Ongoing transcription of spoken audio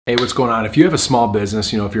Hey, what's going on? If you have a small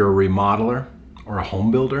business, if you're a remodeler or a home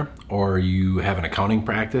builder, or you have an accounting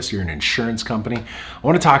practice, you're an insurance company, I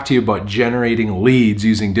want to talk to you about generating leads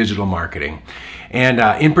using digital marketing. And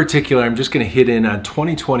in particular, I'm just going to hit in on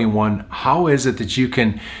 2021. How is it that you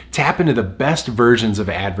can tap into the best versions of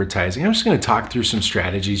advertising? I'm just going to talk through some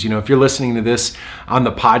strategies. If you're listening to this on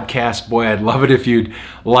the podcast, boy, I'd love it if you'd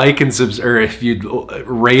like and or if you'd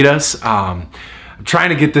rate us. I'm trying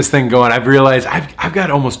to get this thing going. I've realized I've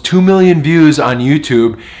got almost 2 million views on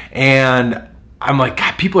YouTube, and I'm like,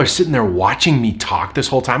 God, people are sitting there watching me talk this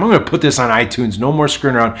whole time. I'm going to put this on iTunes. No more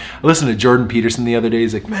screwing around. I listened to Jordan Peterson the other day.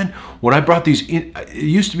 He's like, man, when I brought these in, it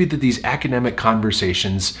used to be that these academic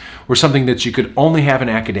conversations were something that you could only have in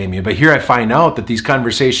academia. But here I find out that these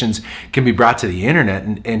conversations can be brought to the internet.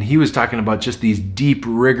 And he was talking about just these deep,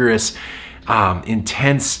 rigorous,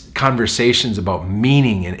 intense conversations about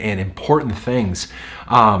meaning and important things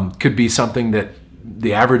could be something that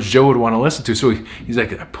the average Joe would want to listen to. So he's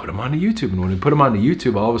like, I put him onto YouTube. And when we put him onto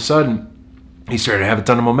YouTube, all of a sudden, he started to have a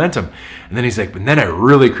ton of momentum. And then he's like, but then I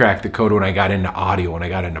really cracked the code when I got into audio, when I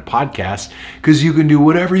got into podcasts, because you can do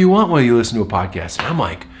whatever you want while you listen to a podcast. And I'm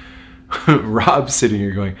like, Rob's sitting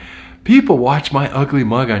here going, people watch my ugly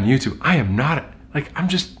mug on YouTube. I am not, like, I'm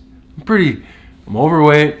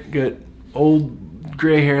overweight, got old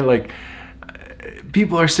gray hair, like,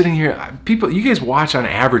 people are sitting here, you guys watch on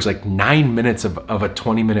average like 9 minutes of a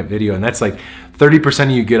 20-minute video, and that's like 30%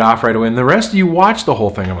 of you get off right away, and the rest of you watch the whole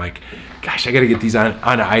thing. I'm like, gosh, I got to get these onto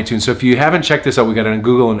iTunes. So if you haven't checked this out, we got it on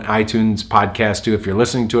Google and iTunes podcast too. If you're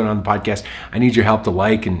listening to it on the podcast, I need your help to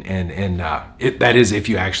like and that is if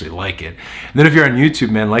you actually like it. And then if you're on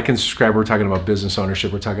YouTube, man, like and subscribe. We're talking about business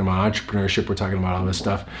ownership. We're talking about entrepreneurship. We're talking about all this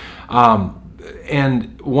stuff.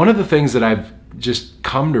 And one of the things that I've just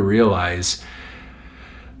come to realize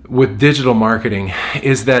with digital marketing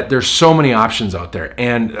is that there's so many options out there.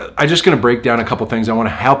 And I'm just going to break down a couple things. I want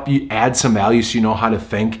to help you add some value so you know how to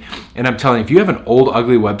think. And I'm telling you, if you have an old,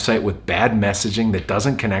 ugly website with bad messaging that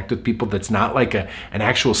doesn't connect with people, that's not like an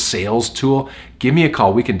actual sales tool, give me a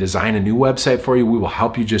call. We can design a new website for you. We will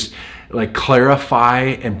help you just like clarify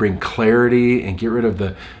and bring clarity and get rid of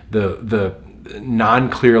the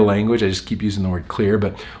non-clear language. I just keep using the word clear,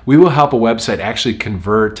 but we will help a website actually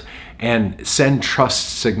convert and send trust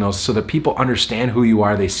signals so that people understand who you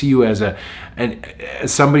are. They see you as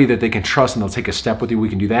as somebody that they can trust, and they'll take a step with you. We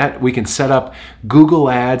can do that. We can set up Google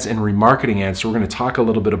ads and remarketing ads. So we're going to talk a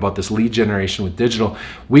little bit about this lead generation with digital.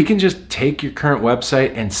 We can just take your current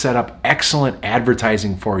website and set up excellent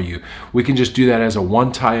advertising for you. We can just do that as a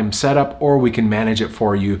one-time setup, or we can manage it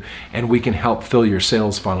for you, and we can help fill your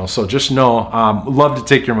sales funnel. So just know, love to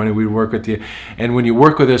take your money. We work with you. And when you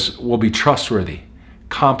work with us, we'll be trustworthy,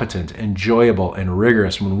 competent, enjoyable, and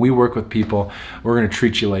rigorous. When we work with people, we're going to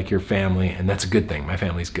treat you like your family, and that's a good thing. My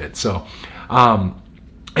family's good. So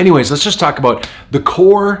anyways, let's just talk about the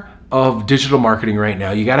core of digital marketing right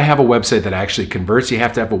now. You got to have a website that actually converts. You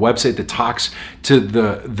have to have a website that talks to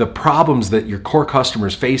the problems that your core customer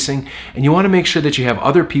is facing, and you want to make sure that you have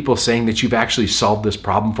other people saying that you've actually solved this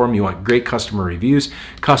problem for them. You want great customer reviews,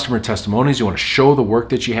 customer testimonies. You want to show the work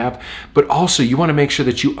that you have, but also you want to make sure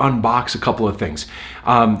that you unbox a couple of things.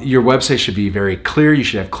 Your website should be very clear. You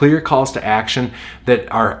should have clear calls to action that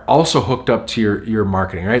are also hooked up to your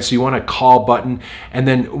marketing, right? So you want a call button, and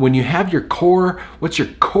then when you have your core, what's your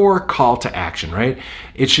core call to action, right?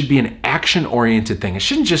 It should be an action-oriented thing. It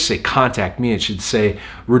shouldn't just say contact me. It should say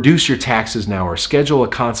reduce your taxes now, or schedule a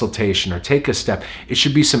consultation, or take a step. It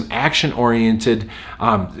should be some action-oriented,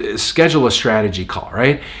 schedule a strategy call,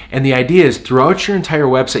 right? And the idea is throughout your entire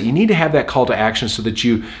website, you need to have that call to action so that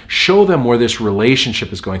you show them where this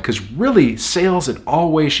relationship is going. Because really, sales in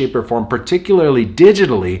all way, shape, or form, particularly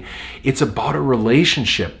digitally, it's about a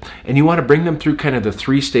relationship. And you want to bring them through kind of the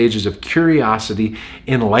 3 stages of curiosity,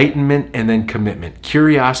 enlightenment, and then commitment.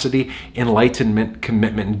 Curiosity, enlightenment,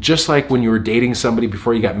 commitment. And just like when you were dating somebody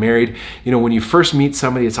before you got married, when you first meet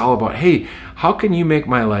somebody, it's all about, hey, how can you make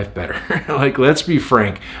my life better? Like, let's be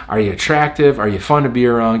frank. Are you attractive? Are you fun to be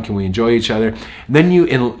around? Can we enjoy each other? And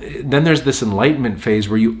then there's this enlightenment phase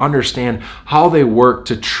where you understand how they work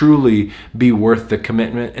to truly be worth the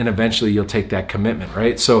commitment, and eventually you'll take that commitment,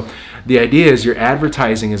 right? So the idea is your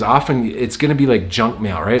advertising is often, it's going to be like junk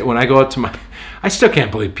mail, right? When I go out to I still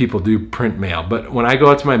can't believe people do print mail, but when I go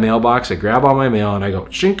out to my mailbox, I grab all my mail and I go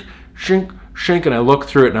shink, shink, shink, and I look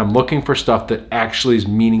through it, and I'm looking for stuff that actually is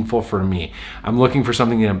meaningful for me. I'm looking for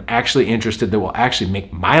something that I'm actually interested that will actually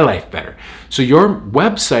make my life better. So your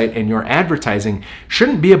website and your advertising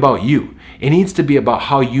shouldn't be about you. It needs to be about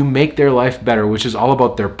how you make their life better, which is all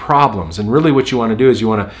about their problems. And really what you want to do is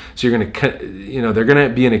so you're going to, they're going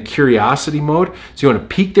to be in a curiosity mode. So you want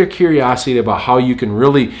to pique their curiosity about how you can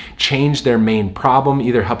really change their main problem,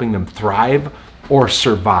 either helping them thrive or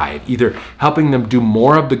survive, either helping them do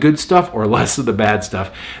more of the good stuff or less of the bad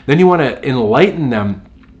stuff. Then you want to enlighten them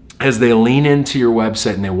as they lean into your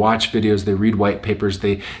website and they watch videos, they read white papers,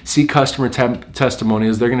 they see customer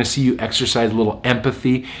testimonials. They're going to see you exercise a little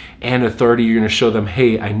empathy and authority. You're going to show them,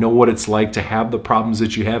 hey, I know what it's like to have the problems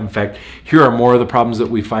that you have. In fact, here are more of the problems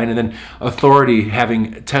that we find. And then authority,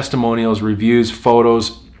 having testimonials, reviews,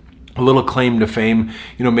 photos, a little claim to fame,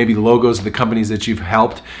 maybe logos of the companies that you've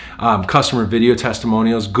helped, customer video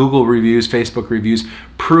testimonials, Google reviews, Facebook reviews,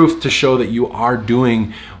 proof to show that you are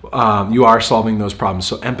solving those problems.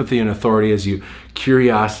 So empathy and authority as you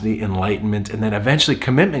curiosity, enlightenment, and then eventually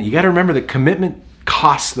commitment. You got to remember that commitment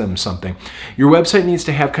costs them something. Your website needs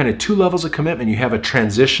to have kind of two levels of commitment. You have a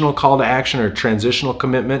transitional call to action or transitional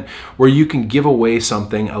commitment where you can give away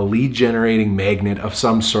something, a lead generating magnet of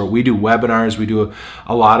some sort. We do webinars. We do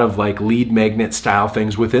a lot of like lead magnet style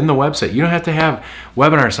things within the website. You don't have to have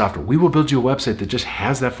webinar software. We will build you a website that just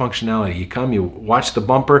has that functionality. You come, you watch the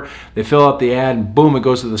bumper, they fill out the ad, and boom, it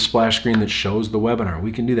goes to the splash screen that shows the webinar.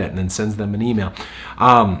 We can do that and then sends them an email.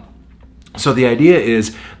 So the idea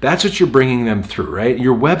is that's what you're bringing them through, right?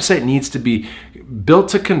 Your website needs to be built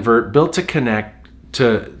to convert, built to connect,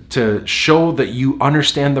 to show that you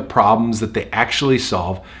understand the problems that they actually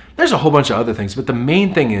solve. There's a whole bunch of other things, but the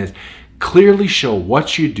main thing is clearly show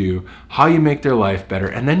what you do, how you make their life better,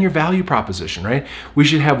 and then your value proposition, right? We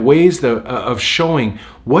should have ways of showing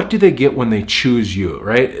what do they get when they choose you,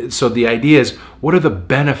 right? So the idea is, what are the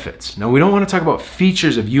benefits? Now, we don't want to talk about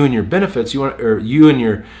features of you and your benefits, you and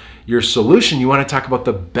your solution. You want to talk about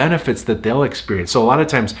the benefits that they'll experience. So a lot of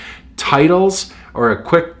times titles or a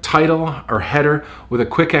quick title or header with a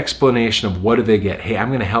quick explanation of what do they get. Hey, I'm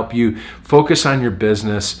going to help you focus on your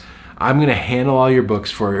business. I'm going to handle all your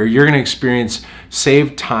books for you. Or you're going to experience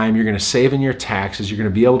saved time. You're going to save in your taxes. You're going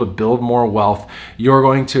to be able to build more wealth. You're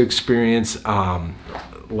going to experience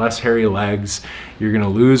less hairy legs. You're going to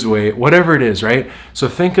lose weight, whatever it is, right? So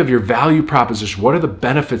think of your value proposition. What are the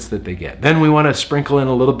benefits that they get? Then we want to sprinkle in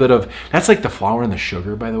a little bit of, that's like the flour and the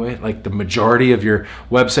sugar, by the way. Like the majority of your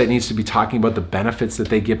website needs to be talking about the benefits that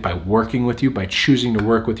they get by working with you, by choosing to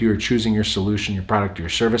work with you or choosing your solution, your product, or your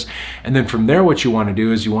service. And then from there, what you want to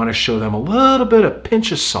do is you want to show them a little bit of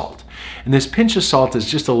pinch of salt. And this pinch of salt is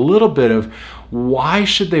just a little bit of why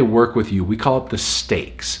should they work with you? We call it the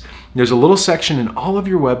stakes. There's a little section in all of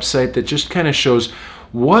your website that just kind of shows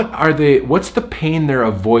what's the pain they're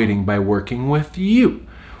avoiding by working with you?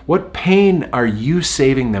 What pain are you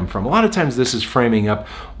saving them from? A lot of times this is framing up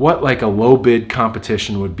what like a low bid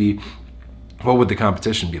competition would be. What would the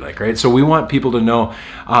competition be like, right? So we want people to know.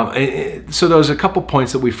 So there's a couple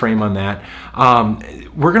points that we frame on that.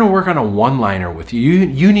 We're going to work on a one-liner with you.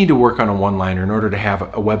 You need to work on a one-liner in order to have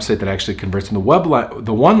a website that actually converts. And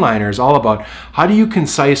the one-liner is all about how do you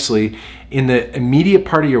concisely, in the immediate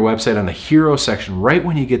part of your website on the hero section, right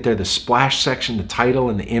when you get there, the splash section, the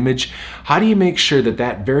title and the image, how do you make sure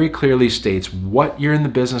that very clearly states what you're in the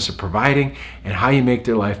business of providing and how you make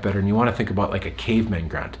their life better? And you want to think about like a caveman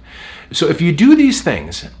grunt. So if you do these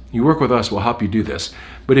things, you work with us, we'll help you do this.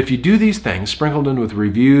 But if you do these things, sprinkled in with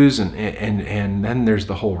reviews and then there's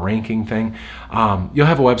the whole ranking thing, you'll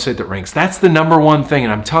have a website that ranks. That's the number one thing,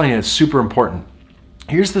 and I'm telling you, it's super important.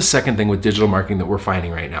 Here's the second thing with digital marketing that we're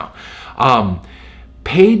finding right now.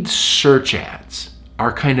 Paid search ads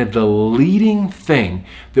are kind of the leading thing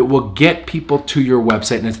that will get people to your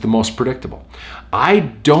website, and it's the most predictable. I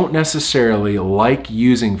don't necessarily like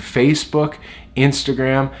using Facebook,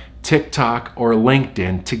 Instagram, TikTok, or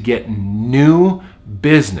LinkedIn to get new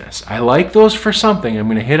business. I like those for something. I'm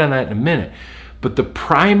going to hit on that in a minute. But the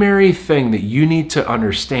primary thing that you need to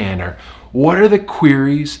understand are what are the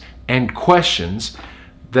queries and questions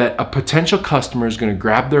that a potential customer is going to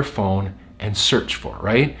grab their phone and search for,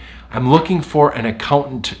 right? I'm looking for an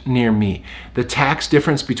accountant near me. The tax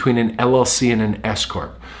difference between an LLC and an S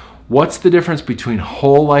Corp. What's the difference between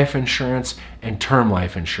whole life insurance and term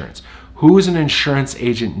life insurance? Who is an insurance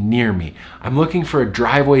agent near me? I'm looking for a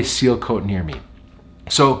driveway seal coat near me.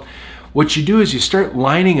 So what you do is you start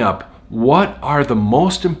lining up what are the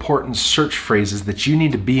most important search phrases that you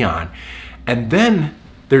need to be on. And then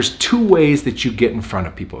there's two ways that you get in front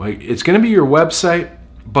of people. It's going to be your website,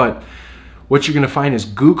 but what you're going to find is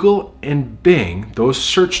Google and Bing, those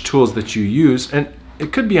search tools that you use, and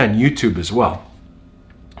it could be on YouTube as well.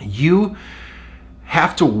 You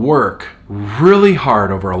have to work really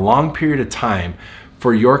hard over a long period of time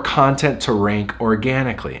for your content to rank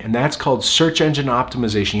organically. And that's called search engine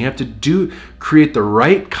optimization. You have to create the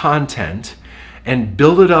right content and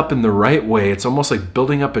build it up in the right way. It's almost like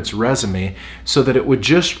building up its resume so that it would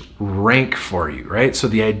just rank for you, right? So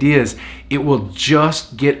the idea is it will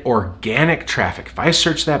just get organic traffic. If I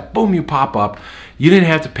search that, boom, you pop up. You didn't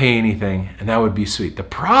have to pay anything, and that would be sweet. The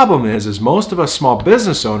problem is most of us small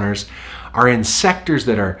business owners are in sectors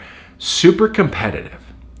that are super competitive.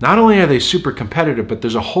 Not only are they super competitive, but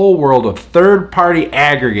there's a whole world of third-party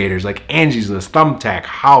aggregators like Angie's List, Thumbtack,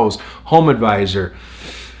 Houzz, Home Advisor,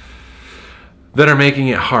 that are making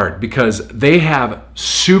it hard because they have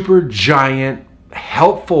super giant,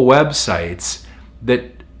 helpful websites that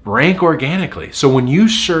rank organically. So when you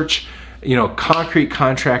search, concrete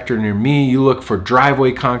contractor near me, you look for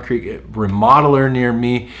driveway concrete remodeler near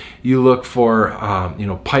me, you look for,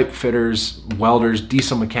 pipe fitters, welders,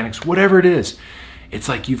 diesel mechanics, whatever it is. It's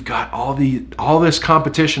like you've got all this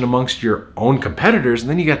competition amongst your own competitors, and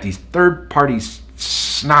then you got these third-party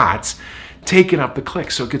snots taking up the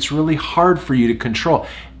clicks. So it gets really hard for you to control.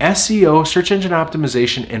 SEO, search engine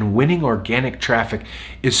optimization, and winning organic traffic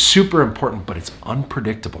is super important, but it's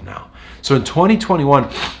unpredictable now. So in 2021,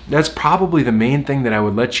 that's probably the main thing that I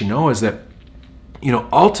would let you know is that,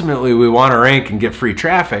 ultimately we want to rank and get free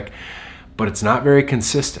traffic, but it's not very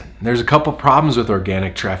consistent. There's a couple problems with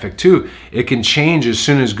organic traffic too. It can change as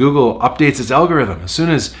soon as Google updates its algorithm. As soon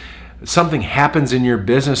as something happens in your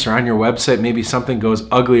business or on your website, maybe something goes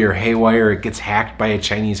ugly or haywire, it gets hacked by a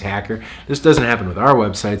Chinese hacker. This doesn't happen with our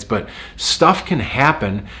websites, but stuff can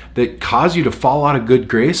happen that cause you to fall out of good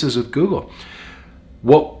graces with Google.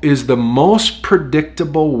 What is the most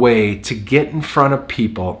predictable way to get in front of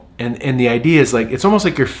people? And the idea is it's almost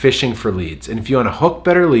like you're fishing for leads. And if you want to hook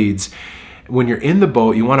better leads, when you're in the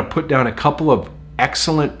boat, you want to put down a couple of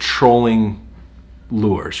excellent trolling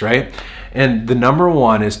lures, right? And the number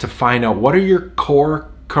one is to find out what are your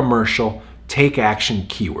core commercial take action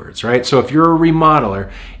keywords, right? So if you're a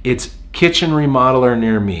remodeler, it's kitchen remodeler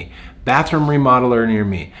near me, bathroom remodeler near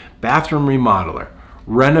me, bathroom remodeler,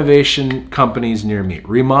 renovation companies near me,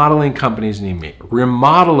 remodeling companies near me,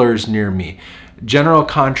 remodelers near me, general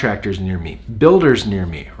contractors near me, builders near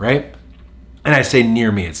me, right? And I say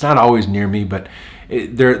near me, it's not always near me, but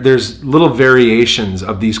there's little variations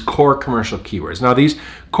of these core commercial keywords. Now, these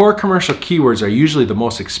core commercial keywords are usually the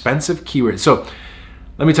most expensive keywords. So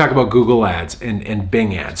let me talk about Google Ads and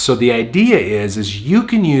Bing Ads. So the idea is you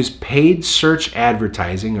can use paid search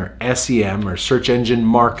advertising or SEM or search engine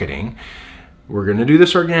marketing. We're going to do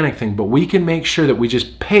this organic thing, but we can make sure that we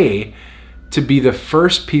just pay to be the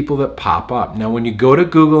first people that pop up. Now, when you go to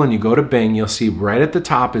Google and you go to Bing, you'll see right at the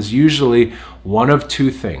top is usually one of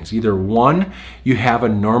two things. Either one, you have a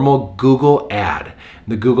normal Google ad.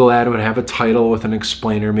 The Google ad would have a title with an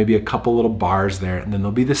explainer, maybe a couple little bars there, and then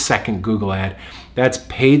there'll be the second Google ad. That's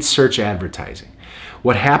paid search advertising.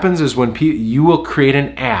 What happens is when you will create an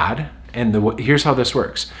ad, and here's how this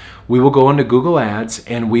works. We will go into Google Ads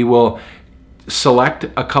and we will select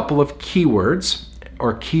a couple of keywords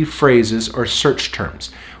or key phrases or search terms.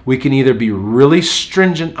 We can either be really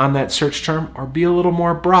stringent on that search term or be a little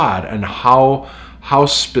more broad on how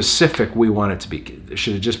specific we want it to be.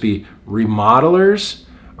 Should it just be remodelers,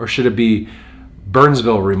 or should it be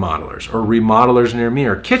Burnsville remodelers, or remodelers near me,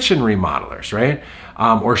 or kitchen remodelers, right?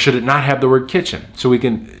 Or should it not have the word kitchen? So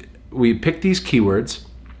we pick these keywords.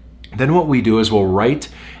 Then what we do is we'll write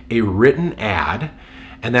a written ad,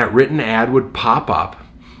 and that written ad would pop up.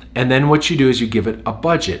 And then what you do is you give it a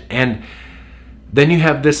budget. And then you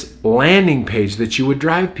have this landing page that you would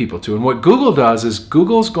drive people to. And what Google does is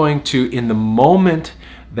Google's going to, in the moment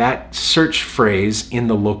that search phrase in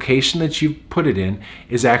the location that you've put it in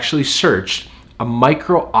is actually searched, a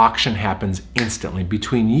micro auction happens instantly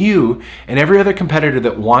between you and every other competitor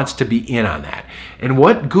that wants to be in on that. And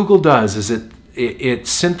what Google does is it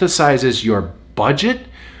synthesizes your budget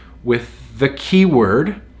with the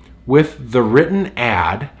keyword, with the written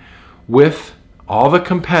ad, with all the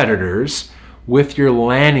competitors, with your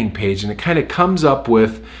landing page, and it kind of comes up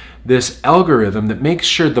with this algorithm that makes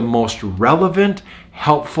sure the most relevant,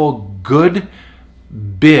 helpful, good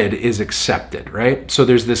bid is accepted, right? So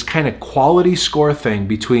there's this kind of quality score thing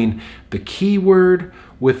between the keyword,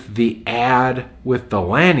 with the ad, with the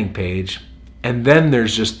landing page, and then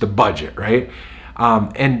there's just the budget, right?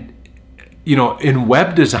 In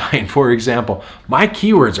web design, for example, my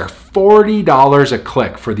keywords are $40 a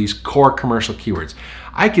click for these core commercial keywords.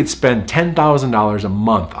 I could spend $10,000 a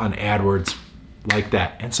month on AdWords like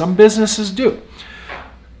that, and some businesses do.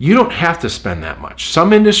 You don't have to spend that much.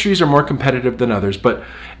 Some industries are more competitive than others, but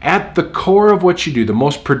at the core of what you do, the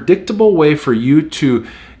most predictable way for you to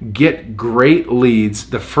get great leads,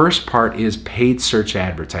 the first part is paid search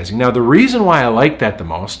advertising. Now, the reason why I like that the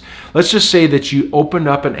most, let's just say that you opened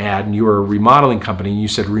up an ad and you were a remodeling company and you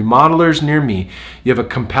said, remodelers near me. You have a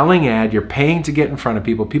compelling ad, you're paying to get in front of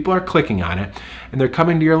people, people are clicking on it, and they're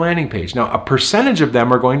coming to your landing page. Now, a percentage of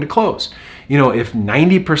them are going to close. If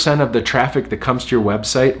 90% of the traffic that comes to your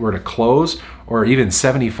website were to close, or even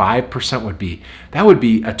 75% that would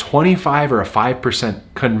be a 25 or a 5%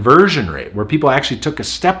 conversion rate where people actually took a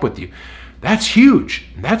step with you. That's huge.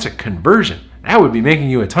 That's a conversion. That would be making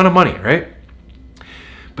you a ton of money, right?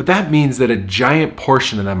 But that means that a giant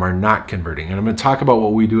portion of them are not converting. And I'm going to talk about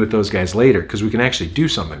what we do with those guys later because we can actually do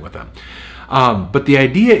something with them. But the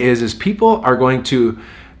idea is people are going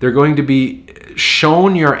to be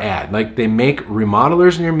shown your ad. Like they make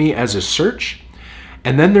remodelers near me as a search.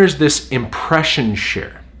 And then there's this impression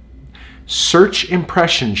share. Search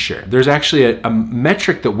impression share. There's actually a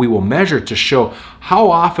metric that we will measure to show how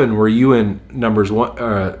often were you in numbers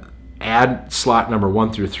one, ad slot number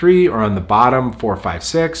 1 through 3, or on the bottom 4, 5,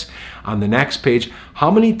 6, on the next page. How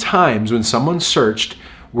many times when someone searched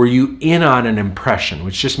were you in on an impression,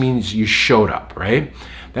 which just means you showed up, right?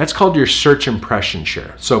 That's called your search impression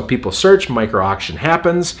share. So people search, micro auction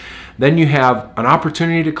happens, then you have an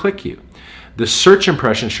opportunity to click you. The search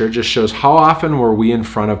impression share just shows how often were we in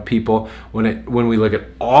front of people when we look at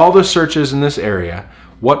all the searches in this area,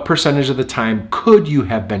 what percentage of the time could you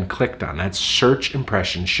have been clicked on? That's search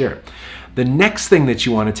impression share. The next thing that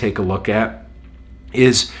you want to take a look at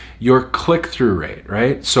is your click-through rate,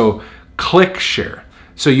 right? So click share.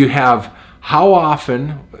 So you have how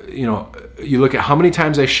often, you look at how many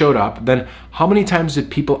times I showed up, then how many times did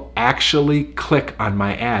people actually click on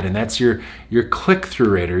my ad? And that's your click-through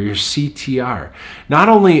rate or your CTR. Not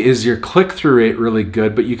only is your click-through rate really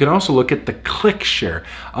good, but you can also look at the click share.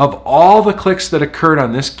 Of all the clicks that occurred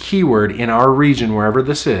on this keyword in our region, wherever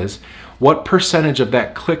this is, what percentage of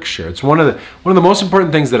that click share? It's one of the most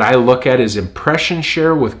important things that I look at is impression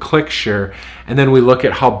share with click share, and then we look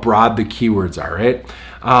at how broad the keywords are, right?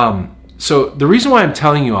 So the reason why I'm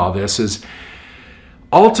telling you all this is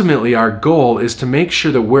ultimately our goal is to make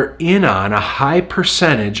sure that we're in on a high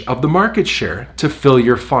percentage of the market share to fill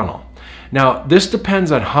your funnel. Now, this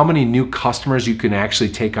depends on how many new customers you can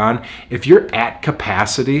actually take on. If you're at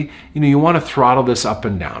capacity, you want to throttle this up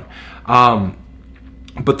and down.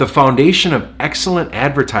 But the foundation of excellent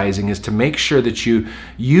advertising is to make sure that you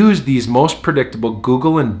use these most predictable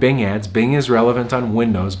Google and Bing ads. Bing is relevant on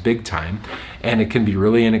Windows big time, and it can be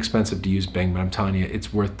really inexpensive to use Bing, but I'm telling you,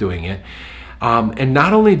 it's worth doing it. And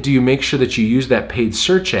not only do you make sure that you use that paid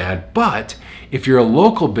search ad, but if you're a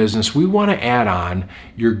local business, we want to add on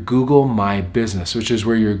your Google My Business, which is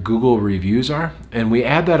where your Google reviews are. And we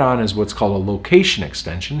add that on as what's called a location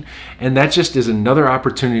extension. And that just is another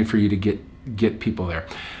opportunity for you to get people there.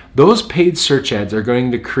 Those paid search ads are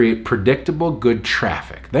going to create predictable, good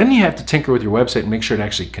traffic. Then you have to tinker with your website and make sure it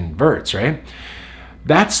actually converts, right?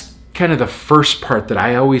 That's kind of the first part that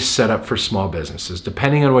I always set up for small businesses.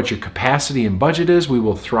 Depending on what your capacity and budget is, we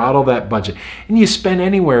will throttle that budget. And you spend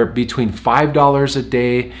anywhere between $5 a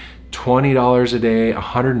day, $20 a day,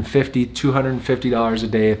 $150, $250 a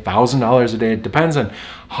day, $1,000 a day. It depends on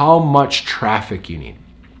how much traffic you need.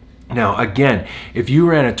 Now, again, if you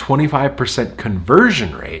ran a 25%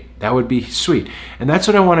 conversion rate, that would be sweet. And that's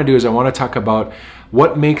what I want to do is I want to talk about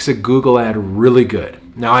what makes a Google ad really good.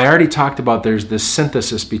 Now, I already talked about there's this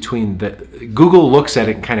synthesis between Google looks at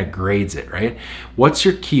it and kind of grades it, right? What's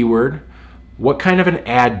your keyword? What kind of an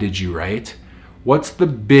ad did you write? What's the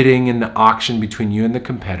bidding and the auction between you and the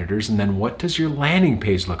competitors? And then what does your landing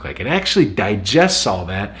page look like? It actually digests all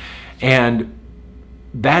that, and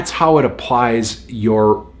that's how it applies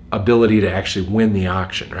your ability to actually win the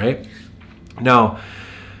auction, right? Now,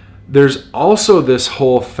 there's also this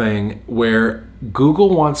whole thing where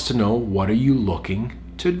Google wants to know, what are you looking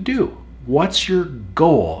to do? What's your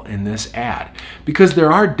goal in this ad? Because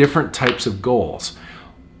there are different types of goals.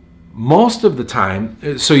 Most of the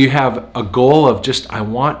time, so you have a goal of just, I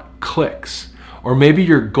want clicks. Or maybe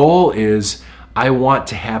your goal is, I want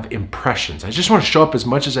to have impressions. I just want to show up as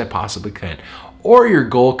much as I possibly can. Or your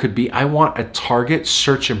goal could be, I want a target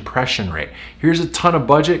search impression rate. Here's a ton of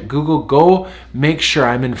budget. Google, go make sure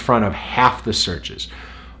I'm in front of half the searches.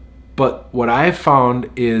 But what I've found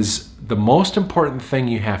is the most important thing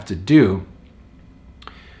you have to do,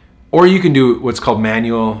 or you can do what's called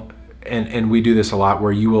manual, and we do this a lot,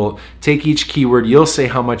 where you will take each keyword, you'll say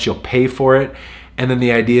how much you'll pay for it, and then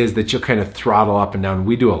the idea is that you'll kind of throttle up and down.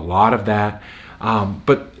 We do a lot of that.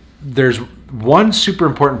 But there's one super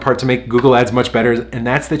important part to make Google Ads much better, and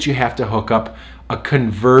that's that you have to hook up a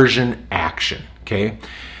conversion action, okay?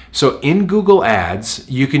 So in Google Ads,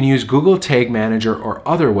 you can use Google Tag Manager or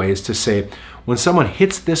other ways to say, when someone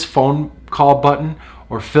hits this phone call button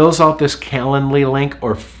or fills out this Calendly link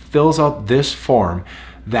or fills out this form,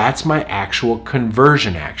 that's my actual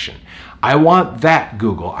conversion action. I want that,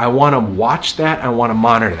 Google. I want to watch that. I want to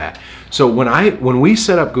monitor that. So when we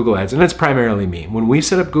set up Google Ads, and it's primarily me, when we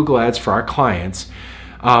set up Google Ads for our clients,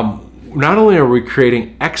 not only are we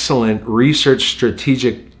creating excellent research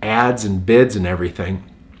strategic ads and bids and everything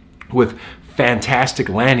with fantastic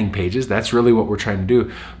landing pages, that's really what we're trying to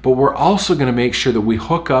do, but we're also going to make sure that we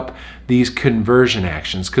hook up these conversion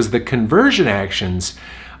actions, because the conversion actions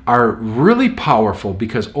are really powerful,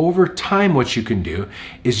 because over time what you can do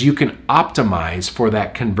is you can optimize for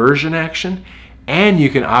that conversion action and you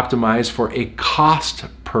can optimize for a cost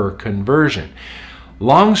per conversion.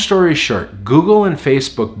 Long story short, Google and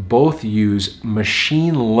Facebook both use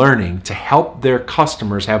machine learning to help their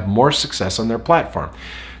customers have more success on their platform.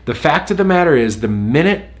 The fact of the matter is, the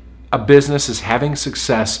minute a business is having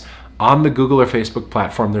success on the Google or Facebook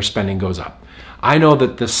platform, their spending goes up. I know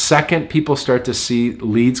that the second people start to see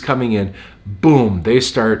leads coming in, boom, they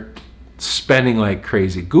start spending like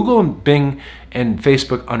crazy. Google and Bing and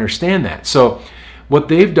Facebook understand that. So what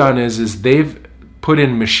they've done is they've put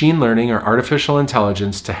in machine learning or artificial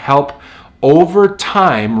intelligence to help over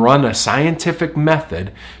time run a scientific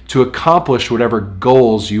method to accomplish whatever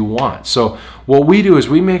goals you want. So what we do is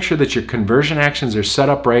we make sure that your conversion actions are set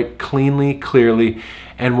up right, cleanly, clearly,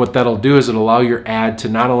 and what that'll do is it'll allow your ad to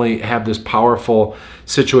not only have this powerful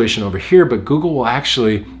situation over here, but Google will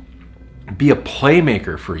actually be a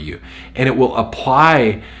playmaker for you, and it will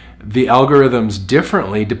apply the algorithms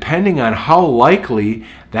differently depending on how likely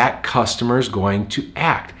that customer is going to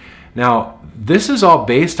act. Now, this is all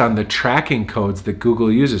based on the tracking codes that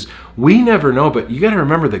Google uses. We never know, but you got to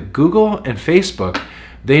remember that Google and Facebook,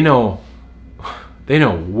 they know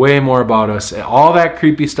way more about us. All that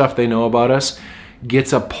creepy stuff they know about us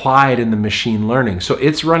gets applied in the machine learning. So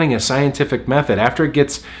it's running a scientific method. After it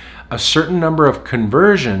gets a certain number of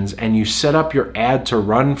conversions and you set up your ad to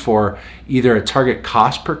run for either a target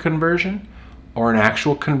cost per conversion or an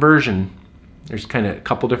actual conversion, there's kind of a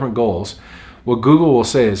couple different goals. What Google will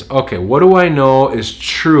say is, okay, what do I know is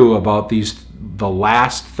true about the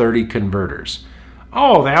last 30 converters?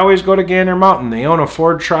 Oh, they always go to Gander Mountain. They own a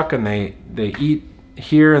Ford truck and they eat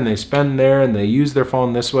here and they spend there and they use their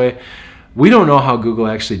phone this way. We don't know how Google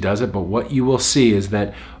actually does it, but what you will see is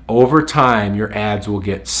that over time, your ads will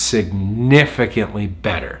get significantly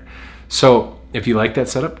better. So if you like that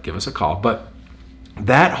setup, give us a call. But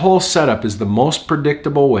that whole setup is the most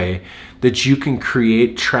predictable way that you can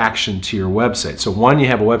create traction to your website. So one, you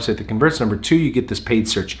have a website that converts. Number two, you get this paid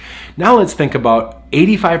search. Now let's think about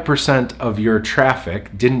 85% of your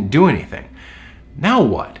traffic didn't do anything. Now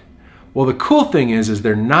what? Well, the cool thing is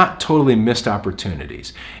they're not totally missed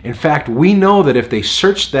opportunities. In fact, we know that if they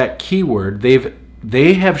search that keyword,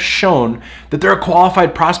 they have shown that they're a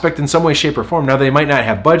qualified prospect in some way, shape, or form. Now, they might not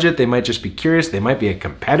have budget. They might just be curious. They might be a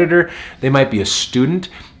competitor. They might be a student.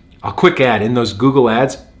 A quick ad in those Google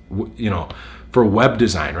ads, for web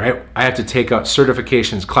design, right? I have to take out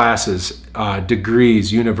certifications, classes,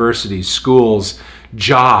 degrees, universities, schools,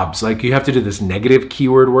 jobs. Like, you have to do this negative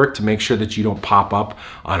keyword work to make sure that you don't pop up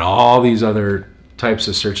on all these other types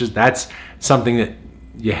of searches. That's something that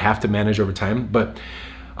you have to manage over time. But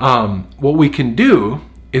what we can do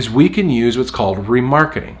is we can use what's called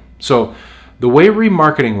remarketing. So the way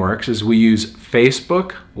remarketing works is we use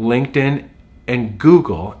Facebook, LinkedIn, and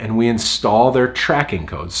Google, and we install their tracking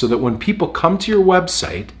codes so that when people come to your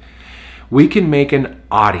website, we can make an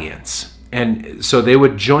audience. And so they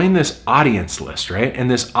would join this audience list, right? And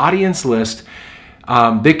this audience list,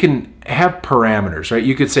 they can have parameters, right?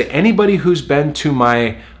 You could say anybody who's been to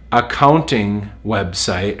my accounting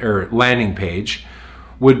website or landing page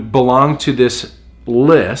would belong to this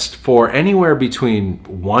list for anywhere between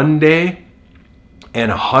 1 day and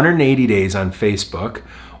 180 days on Facebook,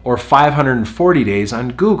 or 540 days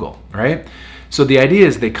on Google, right? So the idea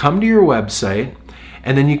is they come to your website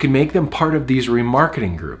and then you can make them part of these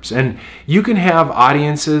remarketing groups. And you can have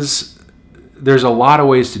audiences, there's a lot of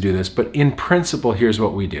ways to do this, but in principle, here's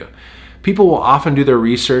what we do. People will often do their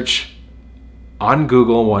research on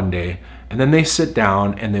Google one day, and then they sit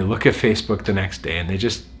down and they look at Facebook the next day, and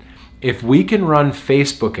if we can run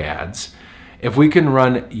Facebook ads, if we can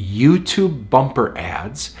run YouTube bumper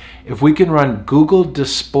ads, if we can run Google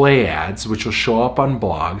display ads, which will show up on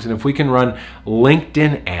blogs, and if we can run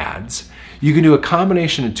LinkedIn ads, you can do a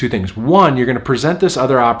combination of two things. One, you're going to present this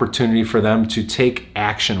other opportunity for them to take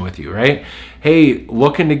action with you, right? Hey,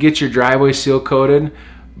 looking to get your driveway seal coated?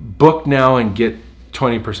 Book now and get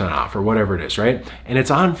 20% off or whatever it is, right? And it's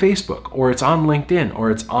on Facebook or it's on LinkedIn or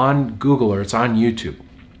it's on Google or it's on YouTube.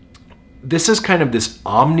 This is kind of this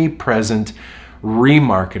omnipresent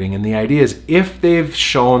remarketing, and the idea is if they've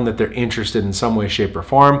shown that they're interested in some way, shape, or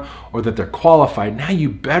form, or that they're qualified, now you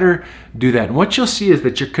better do that. And what you'll see is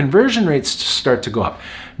that your conversion rates start to go up.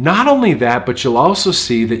 Not only that, but you'll also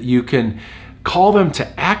see that you can call them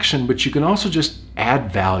to action, but you can also just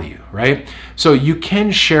add value, right? So you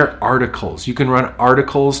can share articles. You can run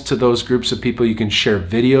articles to those groups of people. You can share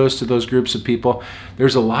videos to those groups of people.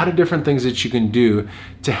 There's a lot of different things that you can do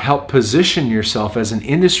to help position yourself as an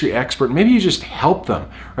industry expert. Maybe you just help them,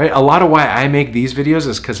 right? A lot of why I make these videos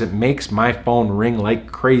is because it makes my phone ring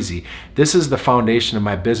like crazy. This is the foundation of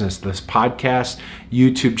my business, this podcast,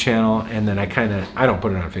 YouTube channel, and then I don't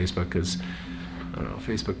put it on Facebook because, I don't know,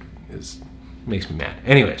 Facebook makes me mad.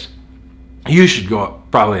 Anyways, you should go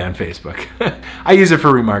up probably on Facebook. I use it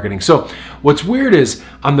for remarketing. So what's weird is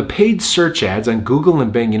on the paid search ads on Google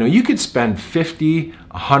and Bing, you could spend $50,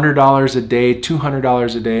 $100 a day,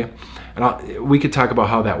 $200 a day. And we could talk about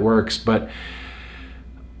how that works. But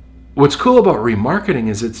what's cool about remarketing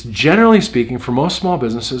is it's, generally speaking, for most small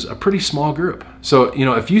businesses, a pretty small group. So,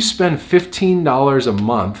 if you spend $15 a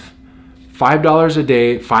month, $5 a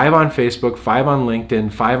day, 5 on Facebook, 5 on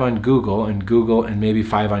LinkedIn, 5 on Google, and maybe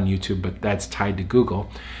 5 on YouTube, but that's tied to Google.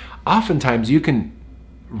 Oftentimes you can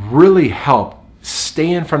really help stay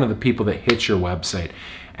in front of the people that hit your website,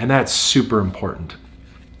 and that's super important.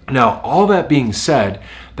 Now, all that being said,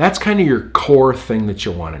 that's kind of your core thing that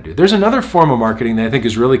you'll want to do. There's another form of marketing that I think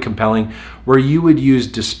is really compelling where you would use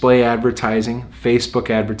display advertising, Facebook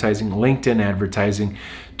advertising, LinkedIn advertising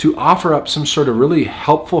to offer up some sort of really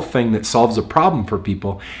helpful thing that solves a problem for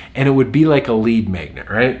people, and it would be like a lead magnet,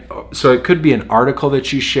 right? So it could be an article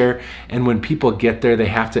that you share, and when people get there, they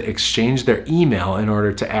have to exchange their email in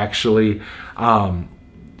order to actually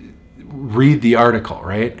read the article,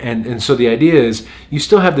 right? And so the idea is you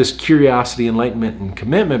still have this curiosity, enlightenment, and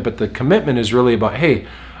commitment, but the commitment is really about, hey,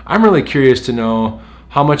 I'm really curious to know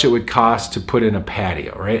how much it would cost to put in a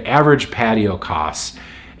patio, right? Average patio costs.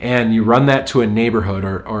 And you run that to a neighborhood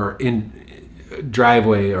or in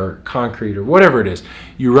driveway or concrete or whatever it is.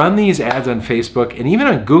 You run these ads on Facebook, and even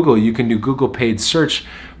on Google, you can do Google paid search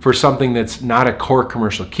for something that's not a core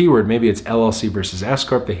commercial keyword. Maybe it's LLC versus S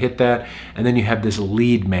Corp. They hit that, and then you have this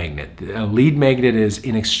lead magnet. A lead magnet is,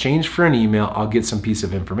 in exchange for an email, I'll get some piece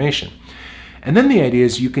of information. And then the idea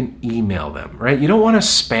is you can email them, right? You don't want to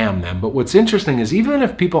spam them, but what's interesting is even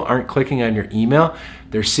if people aren't clicking on your email,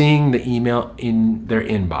 they're seeing the email in their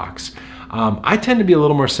inbox. I tend to be a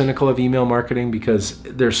little more cynical of email marketing because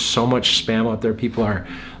there's so much spam out there. People are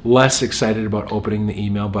less excited about opening the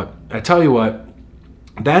email, but I tell you what,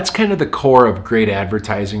 that's kind of the core of great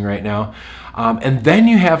advertising right now. And then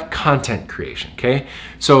you have content creation, okay?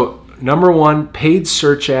 So number one, paid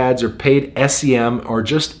search ads or paid SEM or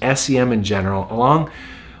just SEM in general, along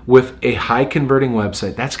with a high converting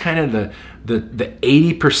website. That's kind of the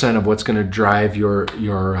 80% of what's going to drive your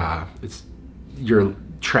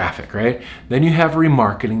traffic, right? Then you have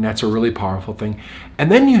remarketing. That's a really powerful thing.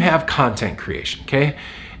 And then you have content creation, okay?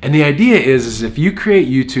 And the idea is if you create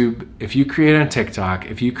YouTube, if you create on TikTok,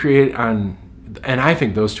 if you create on, and I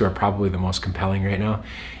think those two are probably the most compelling right now.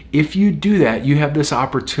 If you do that, you have this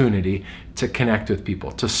opportunity to connect with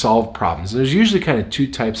people, to solve problems. There's usually kind of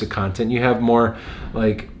two types of content. You have more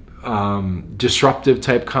like disruptive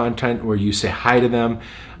type content where you say hi to them,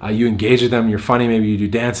 you engage with them, you're funny, maybe you do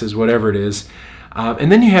dances, whatever it is.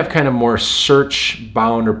 And then you have kind of more search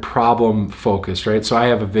bound or problem focused, right? So I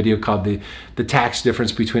have a video called the tax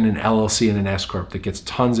difference between an LLC and an S Corp that gets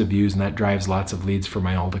tons of views, and that drives lots of leads for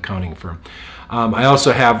my old accounting firm. I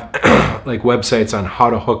also have like websites on how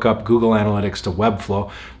to hook up Google Analytics to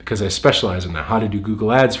Webflow because I specialize in that, how to do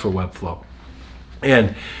Google Ads for Webflow.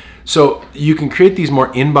 And so you can create these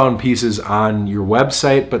more inbound pieces on your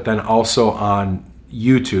website, but then also on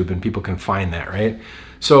YouTube, and people can find that, right?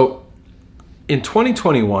 So in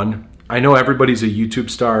 2021, I know everybody's a YouTube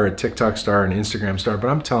star, a TikTok star, an Instagram star, but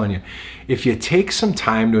I'm telling you, if you take some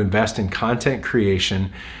time to invest in content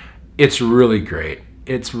creation, it's really great.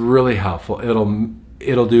 It's really helpful.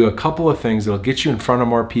 It'll do a couple of things. It'll get you in front of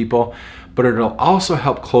more people, but it'll also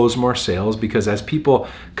help close more sales because as people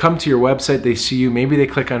come to your website, they see you, maybe they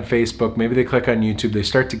click on Facebook, maybe they click on YouTube, they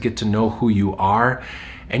start to get to know who you are.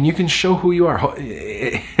 and you can show who you are.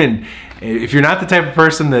 And if you're not the type of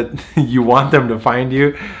person that you want them to find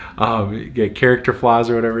you, get character flaws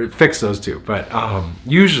or whatever, fix those too. But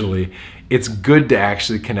usually it's good to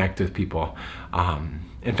actually connect with people.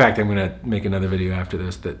 In fact, I'm going to make another video after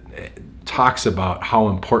this that talks about how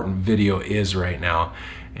important video is right now.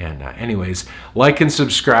 And anyways, like and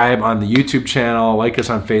subscribe on the YouTube channel. Like us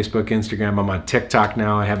on Facebook, Instagram. I'm on TikTok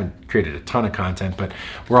now. I haven't created a ton of content, but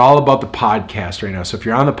we're all about the podcast right now. So if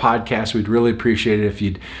you're on the podcast, we'd really appreciate it if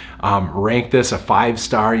you'd rank this a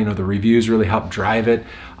 5-star. You know, the reviews really help drive it.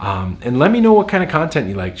 And let me know what kind of content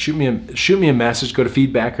you like. Shoot me a message. Go to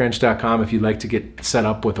feedbackwrench.com if you'd like to get set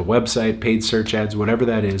up with a website, paid search ads, whatever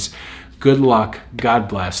that is. Good luck. God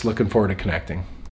bless. Looking forward to connecting.